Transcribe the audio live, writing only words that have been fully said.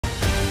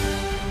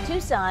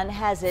Tucson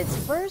has its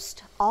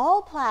first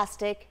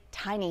all-plastic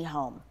tiny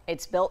home.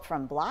 It's built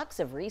from blocks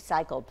of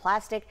recycled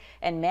plastic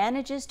and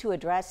manages to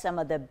address some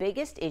of the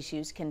biggest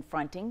issues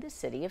confronting the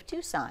city of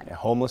Tucson.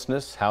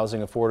 Homelessness,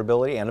 housing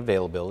affordability and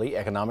availability,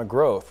 economic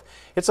growth.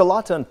 It's a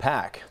lot to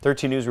unpack.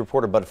 13 News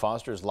reporter Bud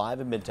Foster is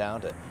live in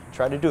Midtown to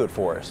try to do it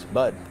for us.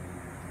 Bud.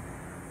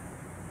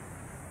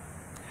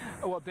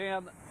 Well,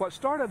 Dan, what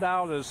started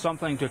out as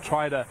something to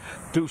try to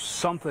do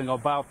something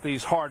about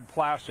these hard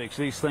plastics,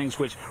 these things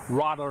which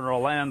rot in our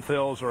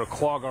landfills or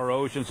clog our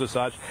oceans and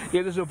such,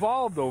 it has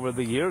evolved over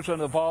the years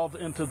and evolved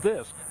into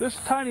this. This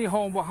tiny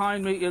home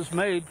behind me is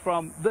made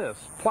from this,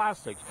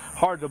 plastics.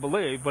 Hard to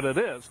believe, but it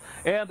is.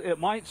 And it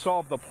might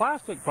solve the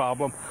plastic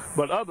problem,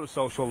 but other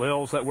social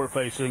ills that we're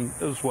facing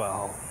as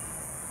well.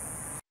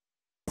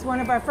 It's one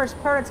of our first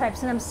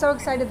prototypes, and I'm so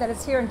excited that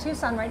it's here in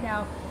Tucson right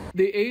now.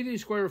 The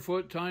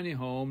 80-square-foot tiny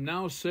home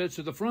now sits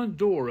at the front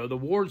door of the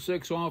Ward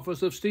 6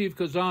 office of Steve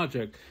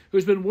Kazajic,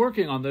 who's been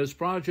working on this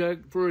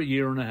project for a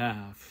year and a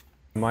half.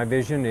 My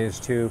vision is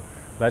to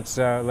let's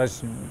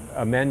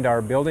amend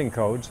our building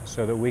codes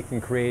so that we can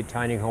create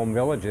tiny home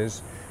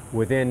villages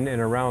within and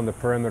around the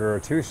perimeter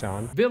of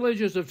Tucson.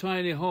 Villages of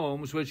tiny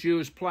homes which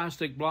use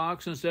plastic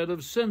blocks instead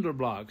of cinder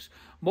blocks,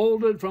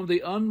 molded from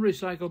the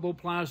unrecyclable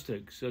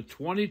plastics, a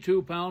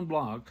 22-pound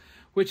block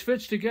which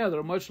fits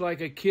together much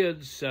like a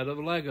kid's set of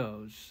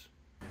Legos.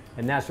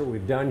 And that's what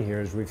we've done here,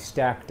 is we've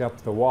stacked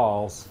up the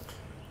walls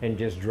and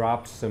just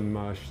dropped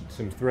some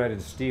threaded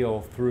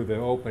steel through the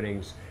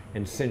openings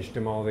and cinched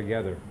them all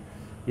together.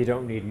 You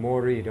don't need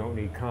mortar, you don't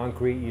need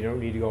concrete, you don't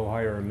need to go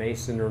hire a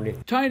mason or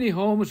anything. Tiny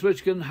homes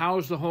which can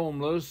house the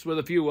homeless with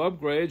a few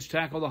upgrades,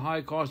 tackle the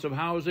high cost of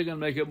housing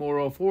and make it more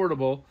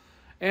affordable.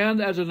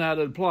 And as an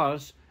added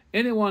plus,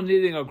 anyone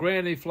needing a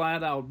granny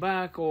flat out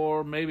back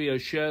or maybe a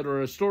shed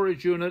or a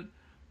storage unit,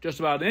 just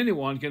about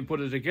anyone can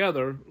put it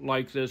together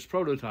like this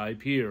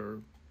prototype here.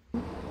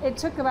 It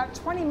took about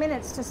 20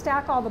 minutes to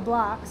stack all the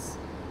blocks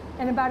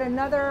and about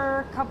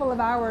another couple of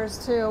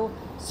hours to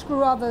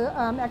screw all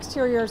the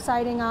exterior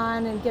siding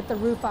on and get the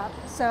roof up.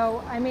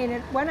 So, I mean,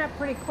 it went up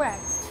pretty quick.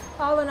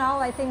 All in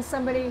all, I think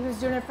somebody who's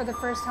doing it for the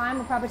first time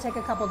will probably take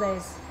a couple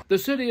days. The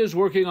city is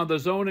working on the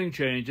zoning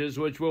changes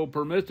which will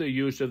permit the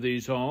use of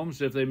these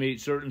homes if they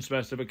meet certain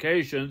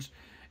specifications.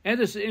 And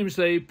it seems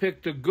they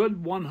picked a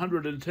good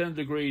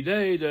 110-degree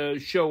day to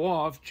show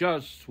off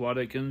just what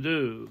it can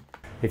do.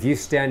 If you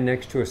stand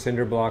next to a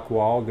cinder block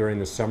wall during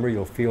the summer,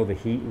 you'll feel the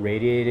heat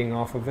radiating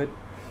off of it.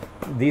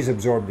 These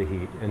absorb the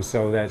heat, and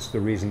so that's the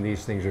reason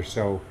these things are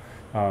so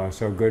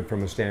good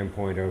from a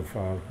standpoint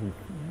of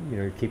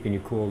keeping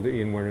you cool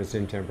in when it's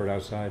intemperate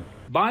outside.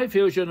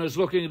 Bifusion is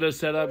looking to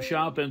set up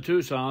shop in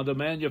Tucson to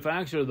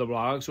manufacture the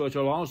blocks, which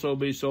will also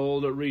be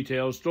sold at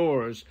retail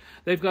stores.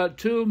 They've got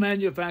 2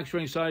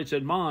 manufacturing sites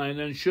in mind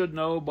and should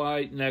know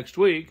by next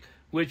week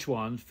which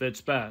one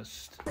fits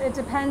best. It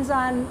depends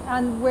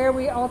on where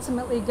we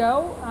ultimately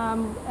go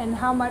and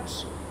how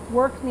much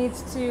work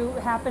needs to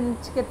happen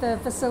to get the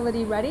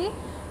facility ready.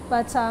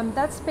 But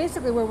that's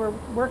basically where we're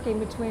working,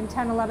 between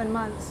 10 and 11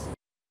 months.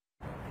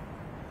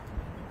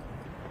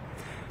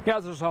 Yeah,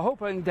 there's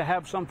hoping to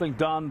have something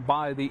done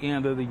by the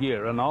end of the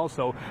year. And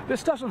also,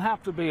 this doesn't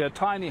have to be a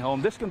tiny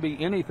home. This can be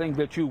anything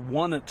that you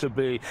want it to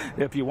be.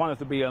 If you want it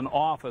to be an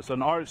office,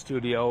 an art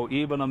studio,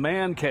 even a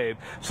man cave.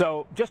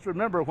 So just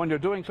remember, when you're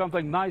doing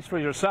something nice for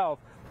yourself,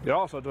 you're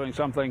also doing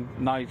something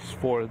nice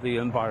for the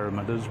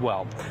environment as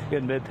well.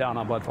 In Midtown,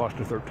 I'm Bud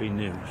Foster, 13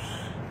 News.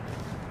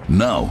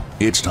 Now,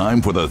 it's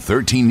time for the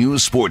 13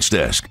 News Sports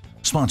Desk,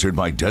 sponsored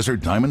by Desert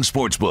Diamond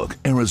Sportsbook,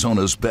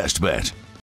 Arizona's best bet.